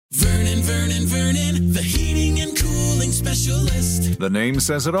Vernon, the heating and cooling specialist. The name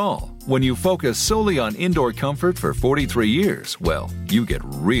says it all. When you focus solely on indoor comfort for 43 years, well, you get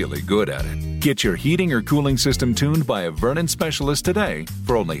really good at it. Get your heating or cooling system tuned by a Vernon specialist today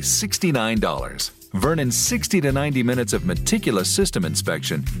for only $69. Vernon's 60 to 90 minutes of meticulous system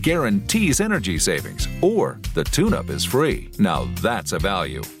inspection guarantees energy savings, or the tune-up is free. Now that's a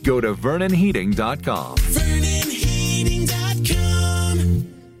value. Go to VernonHeating.com. VernonHeating.com.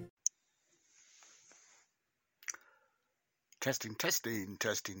 Testing.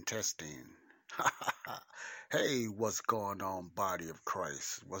 Hey, what's going on, Body of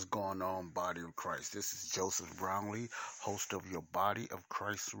Christ? What's going on, Body of Christ? This is Joseph Brownlee, host of your Body of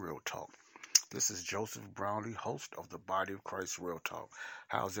Christ Real Talk. This is Joseph Brownlee, host of the Body of Christ Real Talk.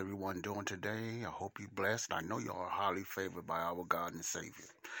 How's everyone doing today? I hope you're blessed. I know you are highly favored by our God and Savior.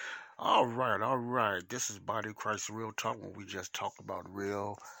 All right. This is Body of Christ Real Talk, where we just talk about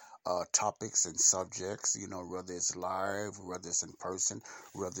real topics and subjects, whether it's live, whether it's in person,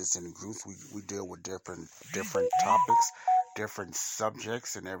 whether it's in groups. We deal with different topics, different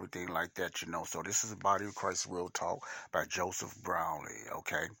subjects, and everything like that, So this is Body of Christ Real Talk by Joseph Brownlee,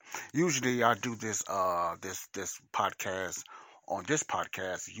 okay? Usually I do this podcast. On this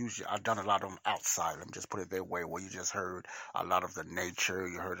podcast, usually I've done a lot of them outside. Let me just put it that way, where you just heard a lot of the nature,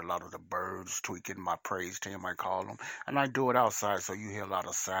 you heard a lot of the birds tweaking, my praise team, I call them, and I do it outside, so you hear a lot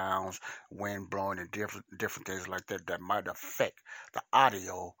of sounds, wind blowing, and different things like that might affect the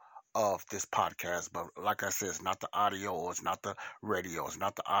audio of this podcast. But like I said, it's not the audio, or it's not the radio. It's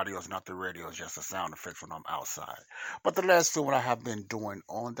not the audio, it's not the radio. It's just the sound effects when I'm outside. But the last thing what I have been doing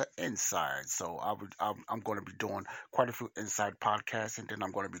on the inside. So I'm going to be doing quite a few inside podcasts, and then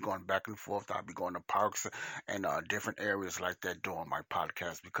I'm going to be going back and forth. I'll be going to parks and different areas like that doing my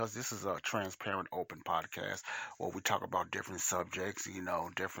podcast, because this is a transparent, open podcast where we talk about different subjects,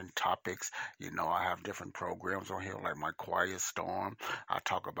 different topics. I have different programs on here, like my Quiet Storm. I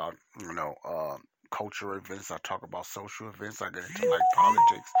talk about cultural events. I talk about social events. I get into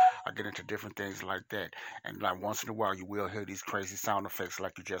politics. I get into different things like that. And once in a while, you will hear these crazy sound effects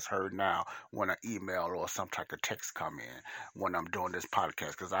like you just heard now when an email or some type of text come in when I'm doing this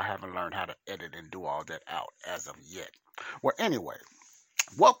podcast, because I haven't learned how to edit and do all that out as of yet. Well, anyway,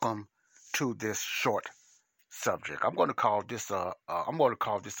 welcome to this short subject. I'm going to call this a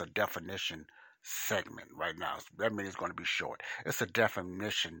definition segment right now. That means it's going to be short. It's a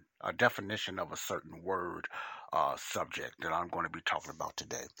definition of a certain word subject that I'm going to be talking about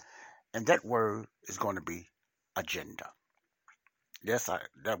today. And that word is going to be agenda. Yes,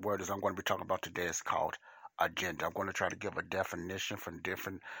 that word I'm going to be talking about today is called agenda. I'm going to try to give a definition from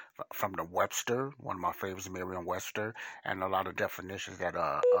the Webster, one of my favorites, Merriam-Webster, and a lot of definitions that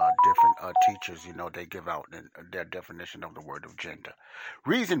different teachers, they give out in their definition of the word agenda.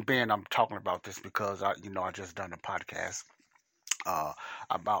 Reason being, I'm talking about this because I just done a podcast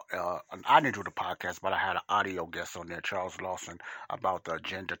about I didn't do the podcast, but I had an audio guest on there, Charles Lawson, about the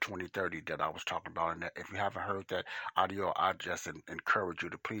Agenda 2030 that I was talking about. And if you haven't heard that audio, I just encourage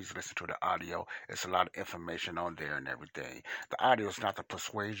you to please listen to the audio. It's a lot of information on there and everything. The audio is not to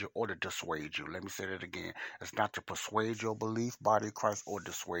persuade you or to dissuade you. Let me say that again. It's not to persuade your belief, Body of Christ, or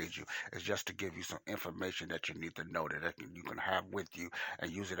dissuade you. It's just to give you some information that you need to know that you can have with you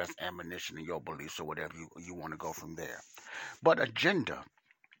and use it as ammunition in your beliefs or whatever you want to go from there. But agenda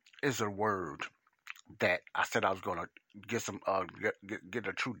is a word that I said I was going to get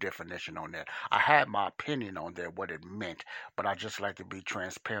a true definition on that. I had my opinion on there, what it meant, but I just like to be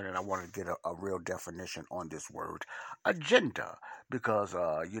transparent, and I want to get a real definition on this word, agenda, because,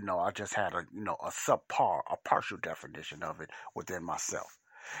 I just had a partial definition of it within myself.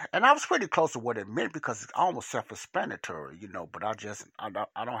 And I was pretty close to what it meant because it's almost self-explanatory, but I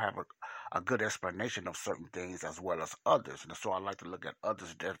don't have a good explanation of certain things as well as others. And so I like to look at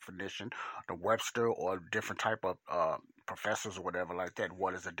others' definition, the Webster or different type of professors or whatever like that.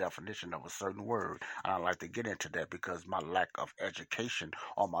 What is the definition of a certain word? And I like to get into that because my lack of education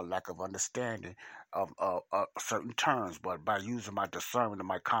or my lack of understanding of certain terms, but by using my discernment and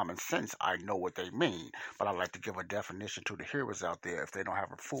my common sense, I know what they mean. But I like to give a definition to the hearers out there if they don't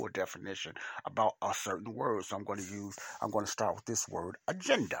have a full definition about a certain word. So I'm going to start with this word,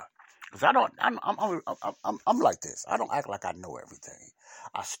 agenda. Because I'm like this. I don't act like I know everything.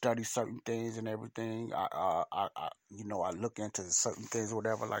 I study certain things and everything. I look into certain things or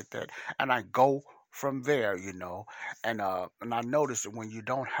whatever like that, and I go from there, And I notice that when you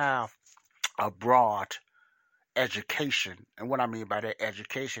don't have a broad education, and what I mean by that,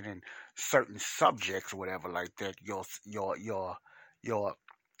 education in certain subjects or whatever like that, your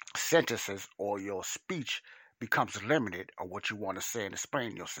sentences or your speech becomes limited on what you want to say and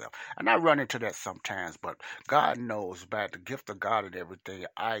explain yourself. And I run into that sometimes, but God knows, by the gift of God and everything,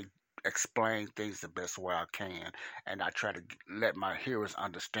 I explain things the best way I can, and I try to let my hearers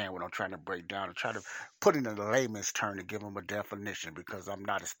understand what I'm trying to break down and try to put it in a layman's term to give them a definition, because I'm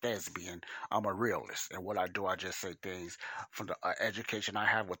not a thespian, I'm a realist. And what I do, I just say things from the education I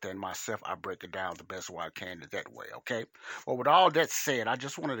have within myself. I break it down the best way I can that way, okay? Well, with all that said, I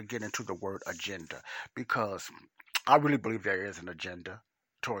just wanted to get into the word agenda, because I really believe there is an agenda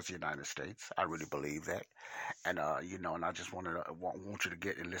towards the United States. I really believe that. And and I just wanted to want you to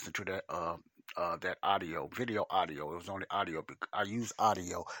get and listen to that audio, video audio. It was only audio. I use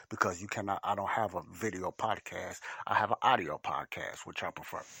audio because you cannot. I don't have a video podcast. I have an audio podcast, which I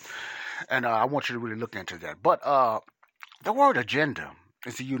prefer. And I want you to really look into that. But the word agenda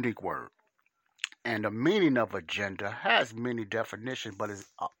is a unique word. And the meaning of agenda has many definitions, but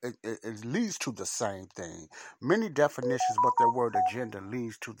it leads to the same thing. Many definitions, but the word agenda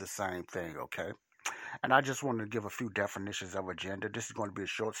leads to the same thing, okay? And I just wanted to give a few definitions of agenda. This is going to be a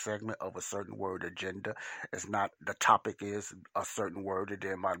short segment of a certain word, agenda. It's not, the topic is a certain word, and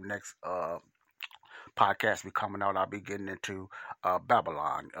then my next podcast be coming out. I'll be getting into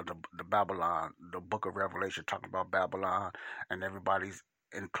Babylon, the book of Revelation, talking about Babylon, and everybody's,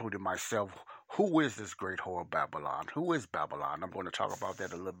 including myself, who is this great whore Babylon? Who is Babylon? I'm going to talk about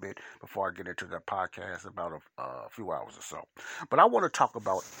that a little bit before I get into that podcast about a few hours or so. But I want to talk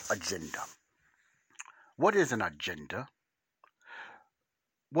about agenda. What is an agenda?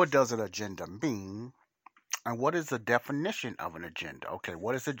 What does an agenda mean? And what is the definition of an agenda? Okay,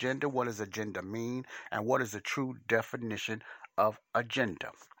 what is agenda? What does agenda mean? And what is the true definition of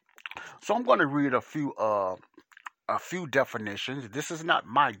agenda? So I'm going to read a few definitions. This is not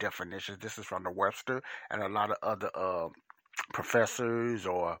my definition. This is from the Webster and a lot of other professors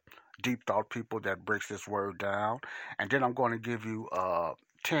or deep thought people that breaks this word down. And then I'm going to give you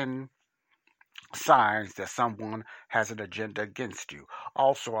 10 signs that someone has an agenda against you.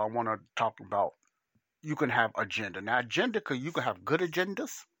 Also, I want to talk about, you can have agenda. Now, you can have good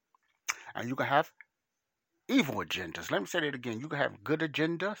agendas, and you can have evil agendas. Let me say that again. You can have good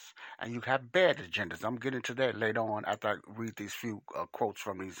agendas, and you can have bad agendas. I'm getting to that later on after I read these few quotes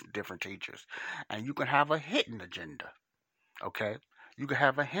from these different teachers. And you can have a hidden agenda, okay? You can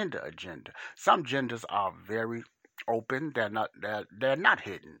have a hidden agenda. Some agendas are very open. They're not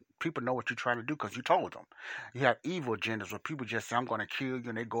hidden. People know what you're trying to do because you told them. You have evil agendas where people just say, I'm going to kill you,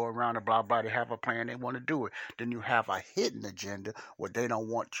 and they go around and blah, blah. They have a plan. They want to do it. Then you have a hidden agenda where they don't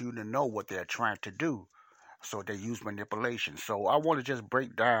want you to know what they're trying to do. So they use manipulation. So I want to just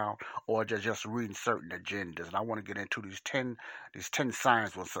break down or just reading certain agendas. And I want to get into these 10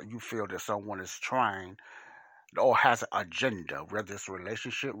 signs when you feel that someone is trying or has an agenda, whether it's a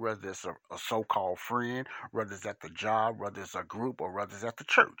relationship, whether it's a so-called friend, whether it's at the job, whether it's a group, or whether it's at the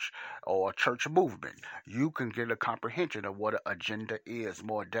church or a church movement. You can get a comprehension of what an agenda is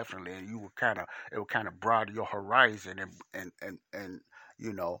more definitely, and it will kind of broaden your horizon and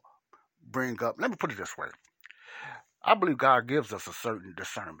bring up. Let me put it this way. I believe God gives us a certain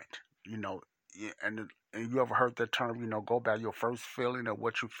discernment, and you ever heard that term, go by your first feeling of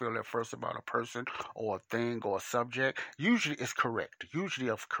what you feel at first about a person or a thing or a subject. Usually it's correct. Usually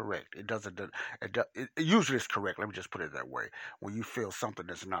it's correct. It usually it's correct. Let me just put it that way. When you feel something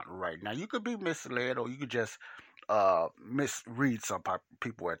that's not right. Now, you could be misled, or you could just misread some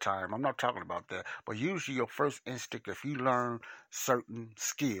people at times. I'm not talking about that. But usually your first instinct, if you learn certain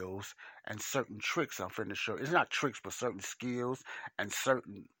skills and certain tricks, I'm finna show. It's not tricks, but certain skills and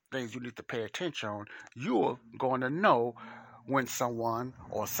certain things you need to pay attention on, you're going to know when someone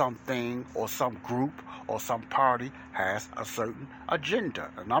or something or some group or some party has a certain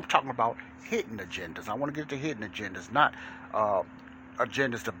agenda. And I'm talking about hidden agendas. I want to get to hidden agendas, not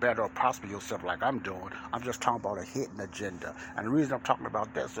agendas to better or prosper yourself like I'm doing. I'm just talking about a hidden agenda. And the reason I'm talking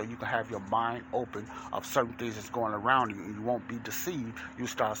about that, so you can have your mind open of certain things that's going around you and you won't be deceived. You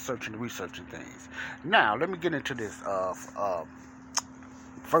start searching and researching things. Now, let me get into this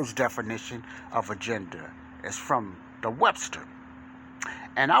first definition of agenda. Is from the Webster.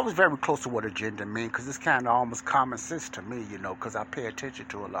 And I was very close to what agenda means, because it's kind of almost common sense to me, because I pay attention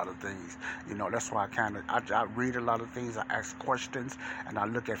to a lot of things. That's why I read a lot of things, I ask questions, and I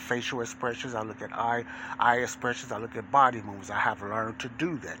look at facial expressions, I look at eye expressions, I look at body moves. I have learned to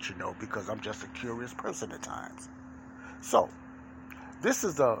do that, because I'm just a curious person at times. So, this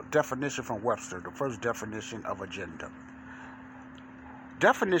is the definition from Webster, the first definition of agenda.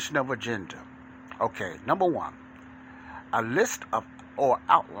 Definition of agenda. Okay, number one, a list of or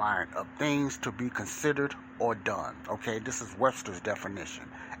outline of things to be considered or done. Okay, this is Webster's definition.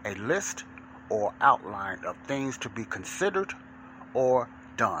 A list or outline of things to be considered or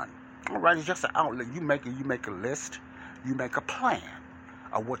done. All right, it's just an outline. You make a list, you make a plan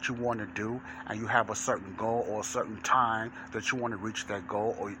of what you want to do, and you have a certain goal or a certain time that you want to reach that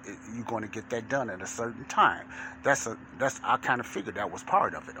goal, or you're going to get that done at a certain time. That's I kind of figured that was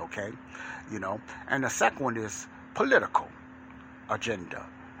part of it, okay? And the second one is political agenda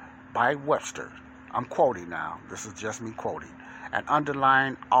by Webster. I'm quoting now. This is just me quoting. An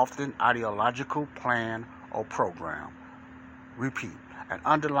underlying, often ideological plan or program. Repeat. An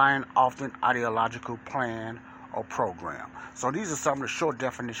underlying, often ideological plan or program. So these are some of the short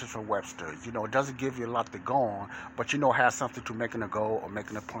definitions from Webster. It doesn't give you a lot to go on, but has something to making a goal or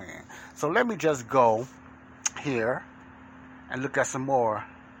making a plan. So let me just go here and look at some more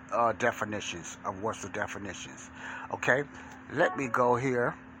definitions of Webster definitions. Okay, let me go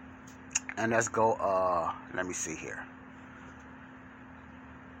here and let's go. Let me see here.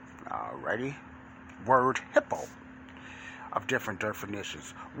 Alrighty, word hippo of different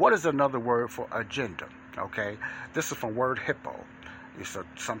definitions. What is another word for agenda? Okay, this is from Word Hippo. It's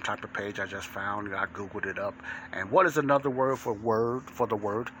some type of page I just found, and I googled it up. And what is another word for the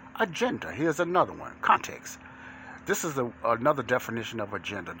word agenda? Here's another one. Context. This is another definition of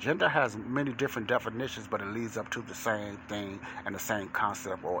agenda. Agenda has many different definitions, but it leads up to the same thing and the same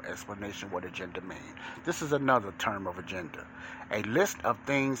concept or explanation what agenda means. This is another term of agenda. A list of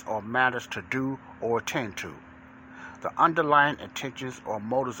things or matters to do or attend to. The underlying intentions or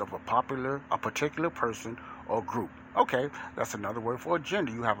motives of a particular person or group. Okay, that's another word for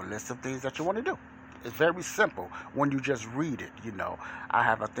agenda. You have a list of things that you want to do. It's very simple when you just read it. I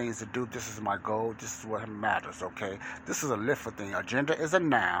have things to do. This is my goal. This is what matters. Okay, this is a list of things. Agenda is a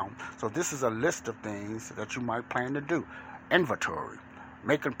noun, so this is a list of things that you might plan to do. Inventory,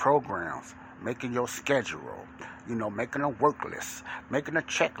 making programs, making your schedule, making a work list, making a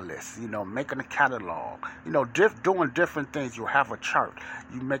checklist, making a catalog, doing different things. You have a chart,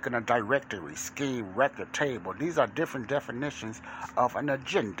 you making a directory, scheme, record, table. These are different definitions of an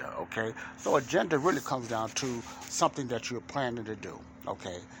agenda, okay? So agenda really comes down to something that you're planning to do,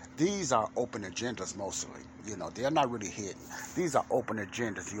 okay? These are open agendas mostly, they're not really hidden. These are open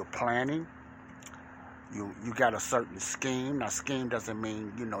agendas. You're planning. You got a certain scheme. Now, scheme doesn't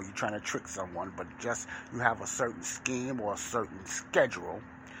mean, you're trying to trick someone, but just you have a certain scheme or a certain schedule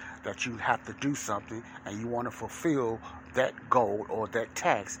that you have to do something, and you want to fulfill that goal or that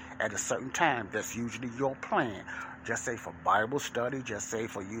task at a certain time. That's usually your plan. Just say for Bible study, just say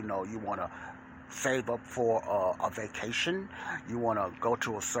for, you want to save up for a vacation, you want to go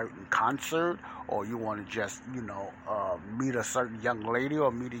to a certain concert, or you want to just, meet a certain young lady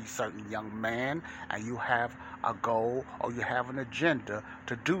or meet a certain young man, and you have a goal or you have an agenda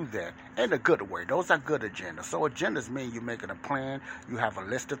to do that in a good way. Those are good agendas. So agendas mean you're making a plan, you have a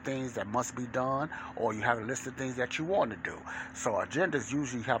list of things that must be done, or you have a list of things that you want to do. So agendas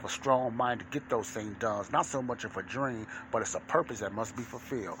usually have a strong mind to get those things done. It's not so much of a dream, but it's a purpose that must be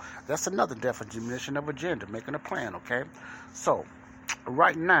fulfilled. That's another definition of agenda, making a plan, okay? So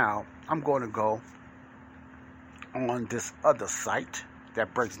right now, I'm going to go on this other site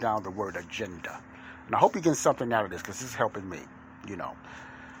that breaks down the word agenda. And I hope you're getting something out of this, because this is helping me,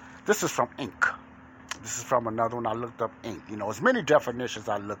 This is from Inc. This is from another one. I looked up Inc. As many definitions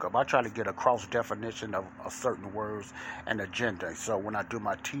I look up. I try to get a cross definition of certain words and agenda. So when I do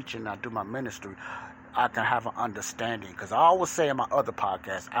my teaching, I do my ministry, I can have an understanding. Because I always say in my other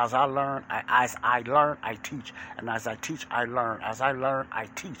podcasts, as I learn, I teach. And as I teach, I learn. As I learn, I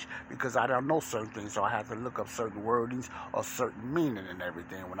teach. Because I don't know certain things, so I have to look up certain wordings or certain meaning and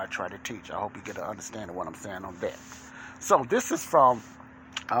everything when I try to teach. I hope you get an understanding of what I'm saying on that. So this is from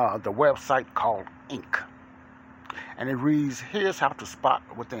the website called Inc. And it reads, here's how to spot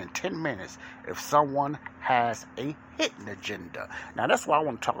within 10 minutes if someone has a hidden agenda. Now, that's why I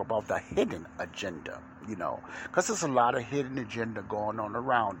want to talk about the hidden agenda, because there's a lot of hidden agenda going on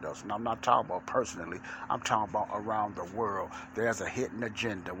around us. And I'm not talking about personally. I'm talking about around the world. There's a hidden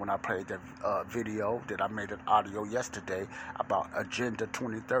agenda. When I played that video that I made an audio yesterday about Agenda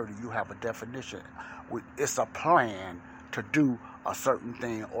 2030, you have a definition. It's a plan to do a certain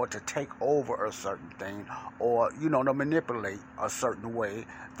thing, or to take over a certain thing, or to manipulate a certain way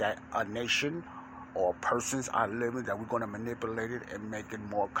that a nation or persons are living, that we're going to manipulate it and make it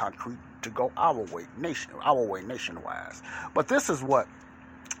more concrete to go our way nation-wise. But this is what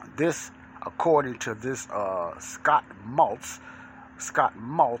according to this Scott Maltz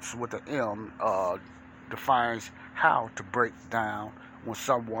with an M, defines how to break down when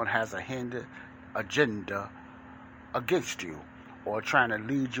someone has a hidden agenda against you, or trying to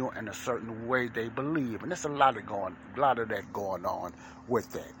lead you in a certain way they believe. And there's a lot of that going on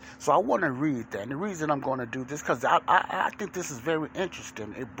with that. So I want to read that. And the reason I'm going to do this, because I think this is very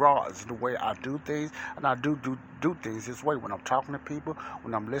interesting. It broadens the way I do things, and I do things this way. When I'm talking to people,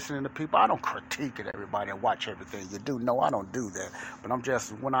 when I'm listening to people, I don't critique at everybody and watch everything you do. No, I don't do that. But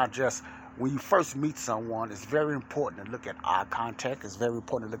when you first meet someone, it's very important to look at eye contact. It's very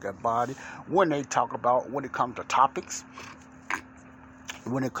important to look at body. When it comes to topics,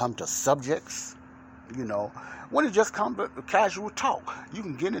 when it comes to subjects, when it just comes to casual talk, you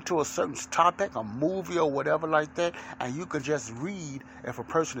can get into a certain topic, a movie or whatever like that, and you can just read if a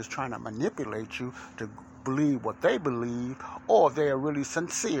person is trying to manipulate you to believe what they believe, or if they are really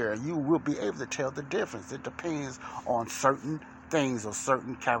sincere. You will be able to tell the difference. It depends on certain things or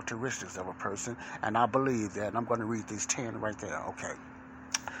certain characteristics of a person, and I believe that. And I'm going to read these 10 right there. Okay.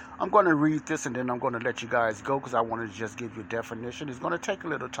 I'm going to read this, and then I'm going to let you guys go, because I want to just give you a definition. It's going to take a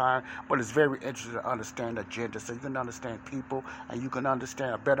little time, but it's very interesting to understand agenda, so you can understand people, and you can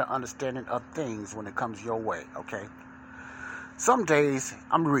understand a better understanding of things when it comes your way, okay? Some days,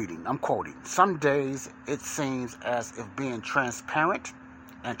 I'm quoting, some days it seems as if being transparent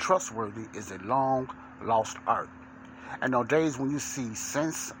and trustworthy is a long lost art. And no days when you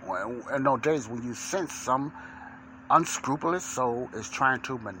sense some unscrupulous soul is trying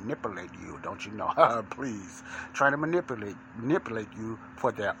to manipulate you, don't you know? Please, trying to manipulate you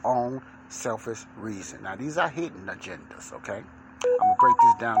for their own selfish reason. Now, these are hidden agendas, okay? I'm going to break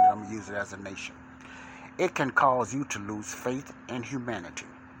this down, and I'm going to use it as a nation. It can cause you to lose faith in humanity.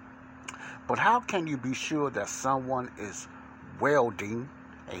 But how can you be sure that someone is wielding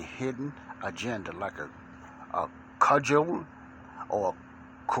a hidden agenda, like a cudgel or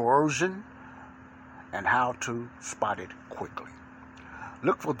coercion, and how to spot it quickly?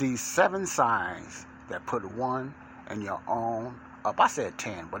 Look for these 7 signs that put one in your own up. I said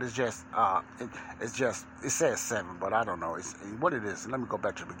 10, but it says 7, but I don't know. It's what it is. Let me go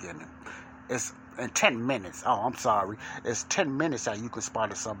back to the beginning. It's in 10 minutes. Oh, I'm sorry. It's 10 minutes how you can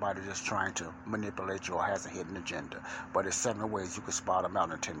spot somebody that's trying to manipulate you or has a hidden agenda. But it's 7 ways you can spot them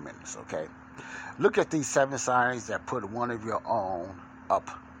out in 10 minutes, okay? Look at these 7 signs that put one of your own up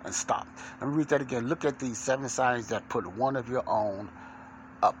and stop. Let me read that again. Look at these 7 signs that put one of your own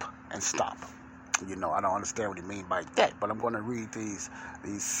up and stop. I don't understand what he means by that, but I'm going to read these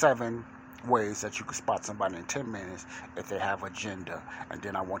 7 ways that you can spot somebody in 10 minutes if they have agenda, and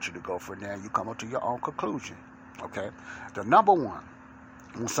then I want you to go from there and you come up to your own conclusion, okay? The number one,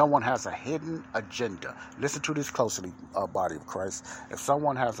 when someone has a hidden agenda, listen to this closely, body of Christ. If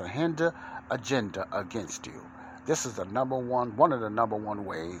someone has a hidden agenda against you, this is one of the number one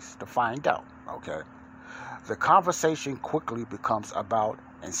ways to find out, okay? The conversation quickly becomes about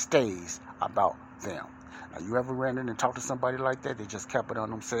and stays about them. Now, you ever ran in and talked to somebody like that? They just kept it on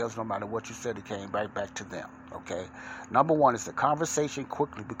themselves. No matter what you said, it came right back to them, okay? Number one is the conversation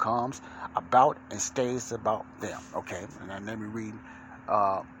quickly becomes about and stays about them, okay? And then let me read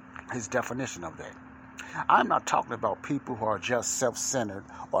his definition of that. I'm not talking about people who are just self-centered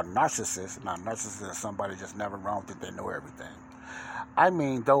or narcissists. Now, narcissists is somebody just never wrong, think they know everything. I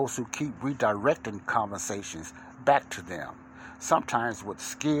mean those who keep redirecting conversations back to them, sometimes with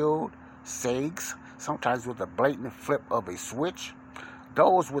skilled sayings, sometimes with a blatant flip of a switch.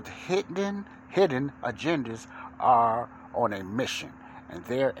 Those with hidden agendas are on a mission, and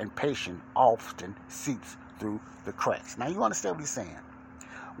their impatience often seeps through the cracks. Now, you understand what he's saying?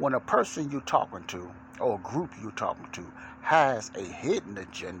 When a person you're talking to, or a group you're talking to, has a hidden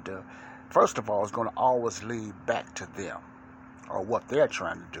agenda, first of all, it's going to always lead back to them, or what they're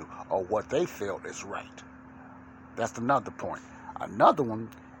trying to do, or what they feel is right. That's another point. Another one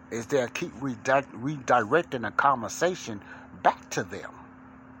is they'll keep redirecting the conversation back to them.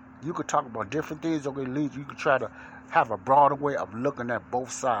 You could talk about different things, or you could try to have a broader way of looking at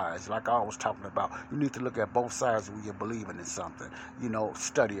both sides, like I was talking about. You need to look at both sides when you're believing in something.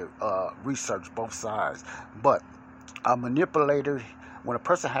 Study, research both sides. But a manipulator, when a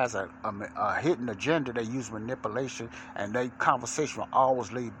person has a hidden agenda, they use manipulation, and their conversation will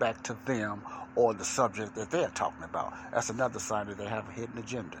always lead back to them or the subject that they're talking about. That's another sign that they have a hidden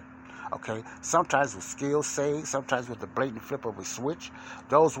agenda. Okay, sometimes with skill saying, sometimes with the blatant flip of a switch.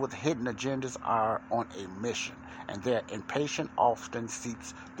 Those with hidden agendas are on a mission, and their impatience often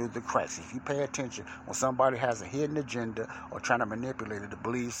seeps through the cracks. If you pay attention, when somebody has a hidden agenda or trying to manipulate it to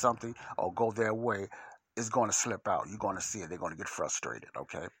believe something or go their way, is going to slip out. You're going to see it. They're going to get frustrated,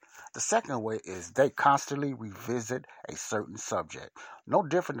 okay? The second way is they constantly revisit a certain subject. No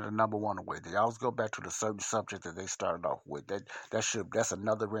different than the number one way. They always go back to the certain subject that they started off with. That's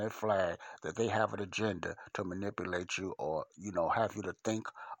another red flag that they have an agenda to manipulate you, or have you to think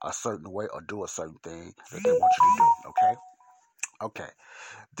a certain way or do a certain thing that they want you to do, okay? Okay.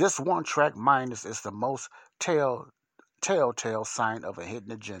 This one track mindedness is the most telltale sign of a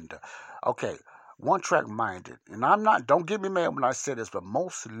hidden agenda. Okay, one track minded. And don't get me mad when I say this, but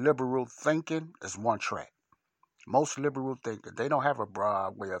most liberal thinking is one track. Most liberal thinkers, they don't have a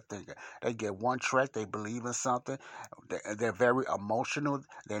broad way of thinking. They get one track, they believe in something. They're very emotional.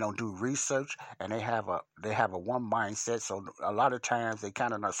 They don't do research, and they have a one mindset. So a lot of times they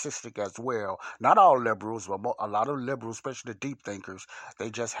kind of narcissistic as well. Not all liberals, but a lot of liberals, especially the deep thinkers,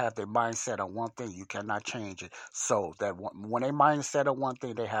 they just have their mindset on one thing. You cannot change it. So that when they mindset on one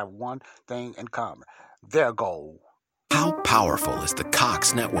thing, they have one thing in common: their goal. How powerful is the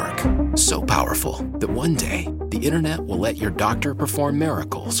Cox network? So powerful that one day, the internet will let your doctor perform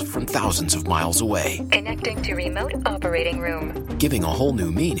miracles from thousands of miles away. Connecting to remote operating room. Giving a whole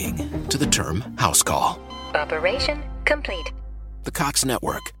new meaning to the term house call. Operation complete. The Cox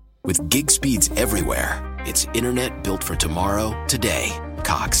network. With gig speeds everywhere. It's internet built for tomorrow, today.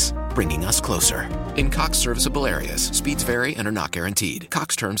 Cox, bringing us closer. In Cox serviceable areas, speeds vary and are not guaranteed.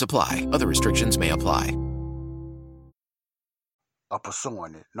 Cox terms apply. Other restrictions may apply. Are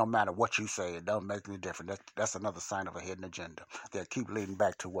pursuing it. No matter what you say, it doesn't make any difference. That's another sign of a hidden agenda. They'll keep leading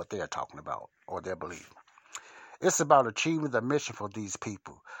back to what they're talking about or their belief. It's about achieving the mission for these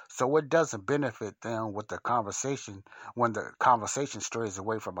people. So it doesn't benefit them with the conversation when the conversation strays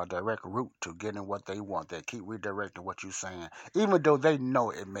away from a direct route to getting what they want. They keep redirecting what you're saying. Even though they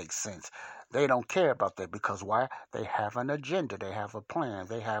know it makes sense. They don't care about that because why? They have an agenda. They have a plan.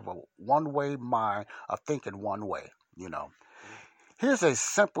 They have a one-way mind of thinking one way, Here's a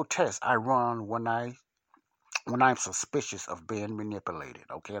simple test I run when I'm suspicious of being manipulated.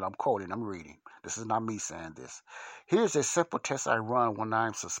 Okay, and I'm reading. This is not me saying this. Here's a simple test I run when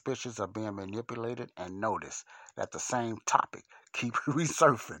I'm suspicious of being manipulated and notice that the same topic keep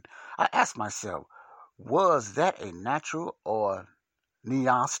resurfacing. I ask myself, was that a natural or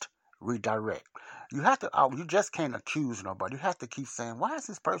nuanced redirect? You just can't accuse nobody. You have to keep saying, why does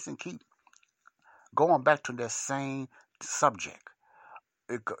this person keep going back to that same subject?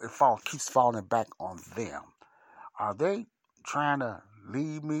 It keeps falling back on them. Are they trying to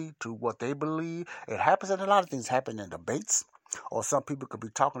lead me to what they believe? It happens, and a lot of things happen in debates. Or some people could be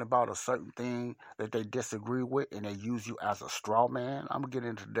talking about a certain thing that they disagree with, and they use you as a straw man. I'm going to get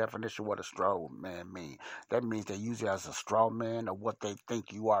into the definition of what a straw man means. That means they use you as a straw man of what they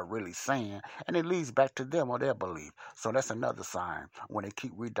think you are really saying, and it leads back to them or their belief. So that's another sign when they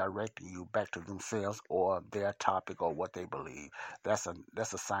keep redirecting you back to themselves or their topic or what they believe. That's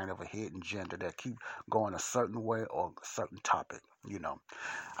a sign of a hidden agenda that keep going a certain way or a certain topic.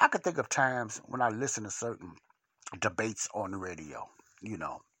 I could think of times when I listen to certain debates on the radio,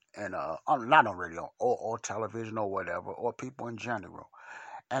 and not on radio or television or whatever, or people in general.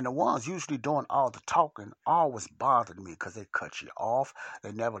 And the ones usually doing all the talking always bothered me because they cut you off.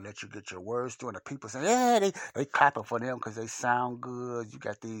 They never let you get your words through. And the people say, yeah, they clapping for them because they sound good. You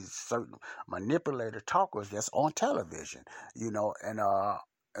got these certain manipulated talkers that's on television, and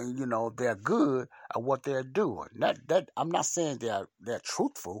they're good at what they're doing. That I'm not saying they're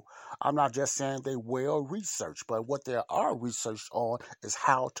truthful. I'm not just saying they well researched, but what they are researched on is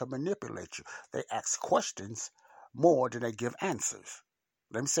how to manipulate you. They ask questions more than they give answers.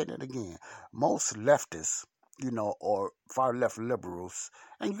 Let me say that again. Most leftists, or far left liberals,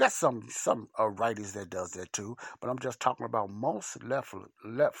 and you got some righties that does that too, but I'm just talking about most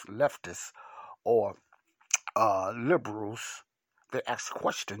leftists or liberals. They ask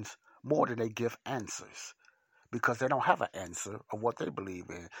questions more than they give answers because they don't have an answer of what they believe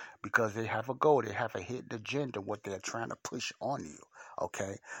in because they have a goal. They have a hidden agenda, what they're trying to push on you.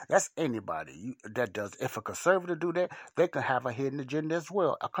 Okay? That's anybody that does. If a conservative do that, they can have a hidden agenda as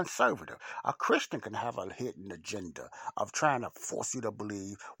well. A conservative. A Christian can have a hidden agenda of trying to force you to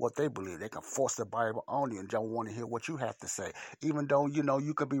believe what they believe. They can force the Bible on you and don't want to hear what you have to say. Even though,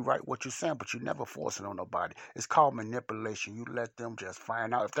 you could be right what you're saying, but you never force it on nobody. It's called manipulation. You let them just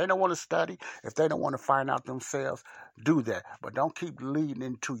find out. If they don't want to study, if they don't want to find out themselves, do that. But don't keep leading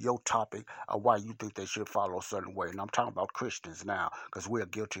into your topic of why you think they should follow a certain way. And I'm talking about Christians now, because we're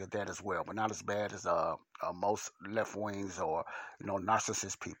guilty of that as well, but not as bad as most left wings or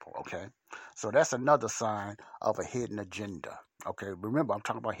narcissist people. Okay, so that's another sign of a hidden agenda. Okay, remember I'm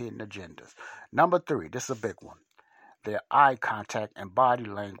talking about hidden agendas. Number 3, this is a big one. Their eye contact and body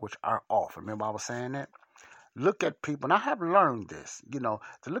language are off. Remember I was saying that? Look at people, and I have learned this, to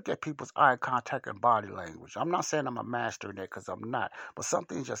look at people's eye contact and body language. I'm not saying I'm a master in that because I'm not, but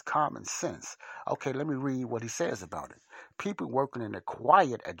something's just common sense. Okay, let me read what he says about it. People working in a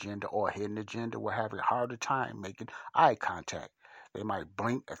quiet agenda or a hidden agenda will have a harder time making eye contact. They might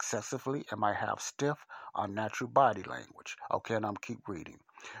blink excessively and might have stiff, unnatural body language. Okay, and I'm keep reading.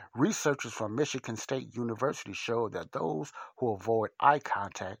 Researchers from Michigan State University show that those who avoid eye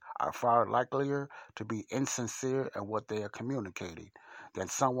contact are far likelier to be insincere in what they are communicating than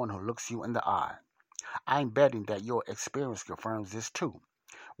someone who looks you in the eye. I'm betting that your experience confirms this too.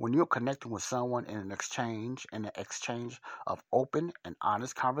 When you're connecting with someone in an exchange of open and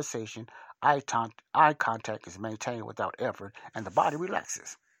honest conversation, eye contact is maintained without effort and the body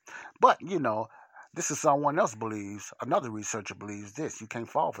relaxes. But, this is someone else believes, another researcher believes this. You can't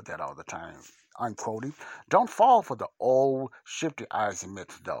fall for that all the time. I'm quoting, don't fall for the old shifty eyes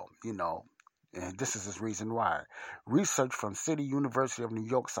myth, though, and this is his reason why. Research from City University of New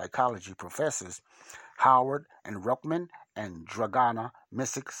York psychology professors Howard and Ruckman and Dragana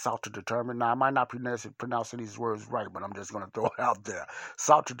Misick sought to determine, now I might not pronouncing these words right, but I'm just going to throw it out there,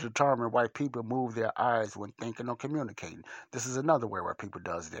 sought to determine why people move their eyes when thinking or communicating. This is another way where people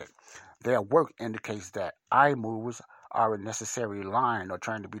does that. Their work indicates that eye movers aren't necessarily lying or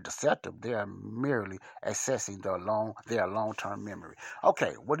trying to be deceptive. They are merely assessing their long-term memory.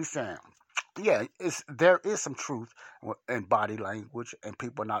 Okay, what he's saying. Yeah, there is some truth in body language and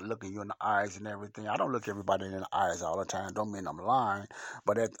people not looking you in the eyes and everything. I don't look everybody in the eyes all the time. Don't mean I'm lying,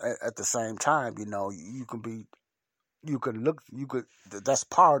 but at the same time, that's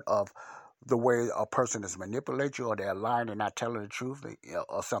part of the way a person is manipulating you, or they're lying and not telling the truth,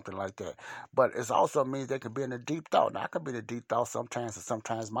 or something like that. But it also means they could be in a deep thought. Now, I could be in a deep thought sometimes, and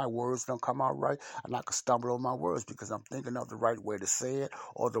sometimes my words don't come out right, and I could stumble over my words because I'm thinking of the right way to say it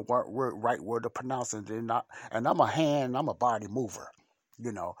or the right word to pronounce it. And I'm a body mover.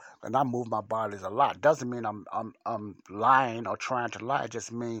 And I move my bodies a lot. Doesn't mean I'm lying or trying to lie. It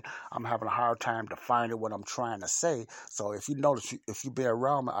just means I'm having a hard time defining what I'm trying to say. So if you notice, if you be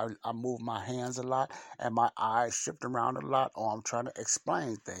around me, I move my hands a lot and my eyes shift around a lot, or I'm trying to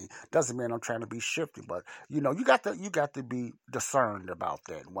explain things. Doesn't mean I'm trying to be shifty, but you got to be discerned about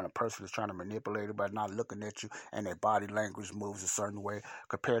that when a person is trying to manipulate it by not looking at you and their body language moves a certain way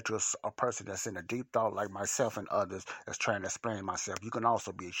compared to a person that's in a deep thought like myself and others that's trying to explain myself. You can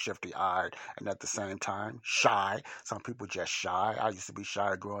also be shifty-eyed and at the same time shy. Some people just shy. I used to be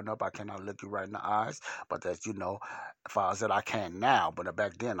shy growing up. I cannot look you right in the eyes, but that's if I said I can now, but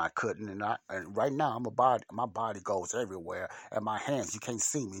back then I couldn't. And right now my body goes everywhere, and my hands, you can't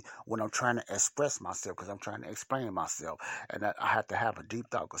see me when I'm trying to express myself because I'm trying to explain myself, and I have to have a deep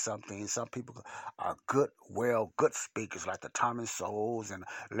thought because some people are good speakers like the Thomas Souls and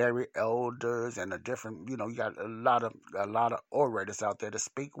Larry Elders and the different, you got a lot of orators out there to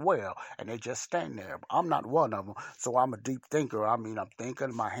speak well, and they just stand there. I'm not one of them, so I'm a deep thinker. I mean, I'm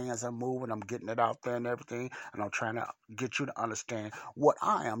thinking, my hands are moving, I'm getting it out there and everything, and I'm trying to get you to understand what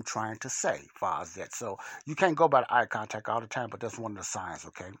I am trying to say, as far as that. So you can't go by the eye contact all the time, but that's one of the signs,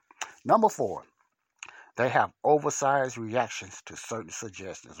 okay? Number 4. They have oversized reactions to certain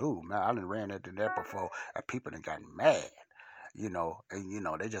suggestions. Ooh, man, I done ran into that before, and people done got mad,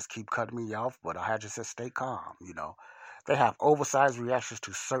 and, they just keep cutting me off, but I had to just stay calm, They have oversized reactions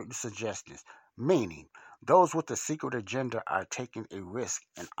to certain suggestions, meaning those with a secret agenda are taking a risk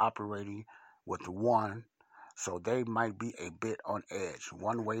and operating with one, so they might be a bit on edge.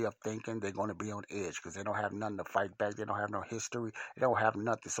 One way of thinking, they're going to be on edge because they don't have nothing to fight back. They don't have no history. They don't have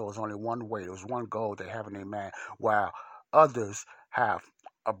nothing, so it's only one way. There's one goal they have in their mind, while others have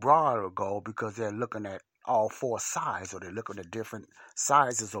a broader goal because they're looking at all 4 sides, or they're looking at different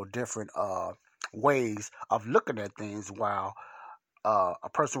sizes or different ways of looking at things, while a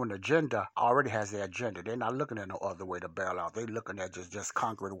person with an agenda already has their agenda. They're not looking at no other way to bail out. They're looking at just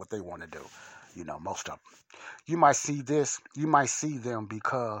conquering what they want to do. Most of them. You might see them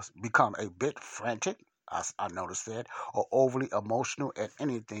become a bit frantic. I noticed that, or overly emotional at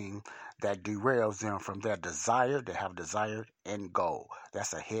anything that derails them from their desire. They have desired end goal.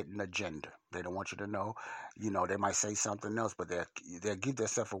 That's a hidden agenda. They don't want you to know. They might say something else, but they'll give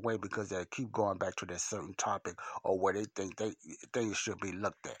themselves away because they keep going back to that certain topic or where they think things should be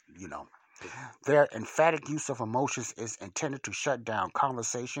looked at. Their emphatic use of emotions is intended to shut down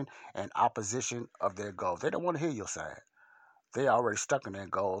conversation and opposition of their goals. They don't want to hear your side. They already stuck in their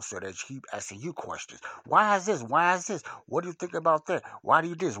goals, so they keep asking you questions. Why is this? Why is this? What do you think about that? Why do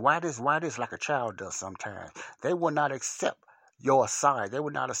you this? Why this? Why this? Like a child does sometimes. They will not accept your side. They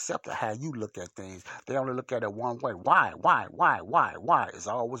would not accept how you look at things. They only look at it one way. Why? It's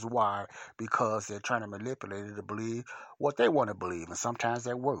always why, because they're trying to manipulate it to believe what they want to believe, and sometimes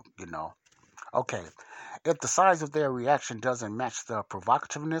that work, Okay, if the size of their reaction doesn't match the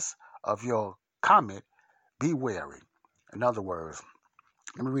provocativeness of your comment, be wary. In other words,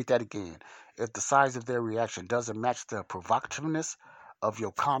 let me read that again. If the size of their reaction doesn't match the provocativeness of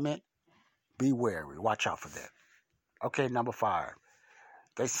your comment, be wary. Watch out for that. Okay, number 5.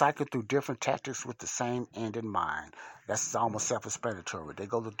 They cycle through different tactics with the same end in mind. That's almost self-explanatory. They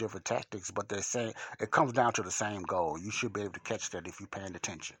go through different tactics, but they're saying it comes down to the same goal. You should be able to catch that if you're paying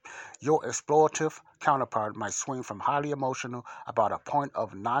attention. Your explorative counterpart might swing from highly emotional about a point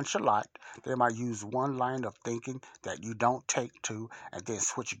of nonchalant. They might use one line of thinking that you don't take to, and then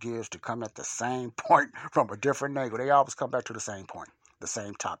switch gears to come at the same point from a different angle. They always come back to the same point, the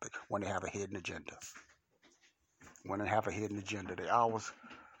same topic, when they have a hidden agenda. When they have a hidden agenda, they always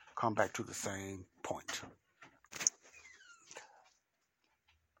come back to the same point.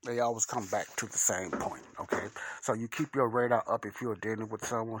 They always come back to the same point, okay? So you keep your radar up if you're dealing with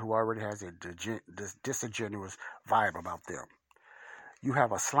someone who already has a disingenuous vibe about them. You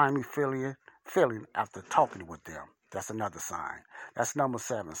have a slimy feeling after talking with them. That's another sign. That's number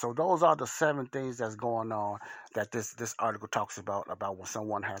 7. So those are the 7 things that's going on that this article talks about when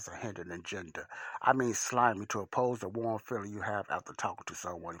someone has a hidden agenda. I mean slimy to oppose the warm feeling you have after talking to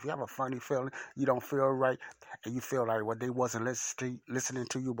someone. If you have a funny feeling, you don't feel right, and you feel like they wasn't listening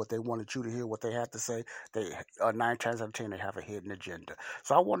to you, but they wanted you to hear what they had to say, they 9 times out of 10, they have a hidden agenda.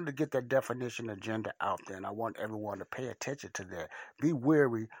 So I wanted to get that definition agenda out there, and I want everyone to pay attention to that. Be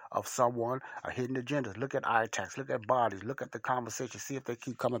wary of someone, a hidden agenda. Look at eye attacks, look at bodies, look at the conversation, see if they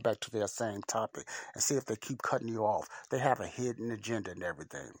keep coming back to their same topic, and see if they keep cutting you off. They have a hidden agenda and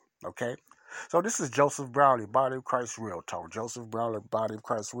everything, okay? So this is Joseph Brownlee, Body of Christ Real Talk. Joseph Brownlee, Body of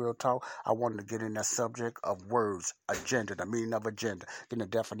Christ Real Talk. I wanted to get in that subject of words, agenda, the meaning of agenda, getting the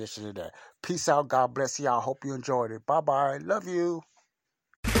definition of that. Peace out. God bless you. I hope you enjoyed it. Bye-bye. Love you.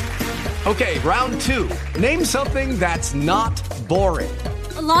 Okay, round 2. Name something that's not boring.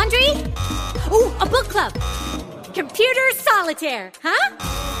 A laundry? Ooh, a book club. Computer solitaire, huh?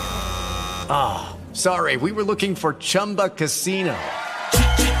 Ah, sorry, we were looking for Chumba Casino.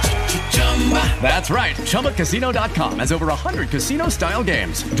 That's right, ChumbaCasino.com has over 100 casino-style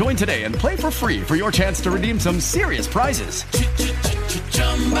games. Join today and play for free for your chance to redeem some serious prizes.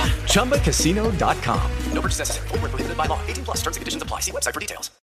 ChumbaCasino.com. No purchase necessary. Void where prohibited by law. 18+ terms and conditions apply. See website for details.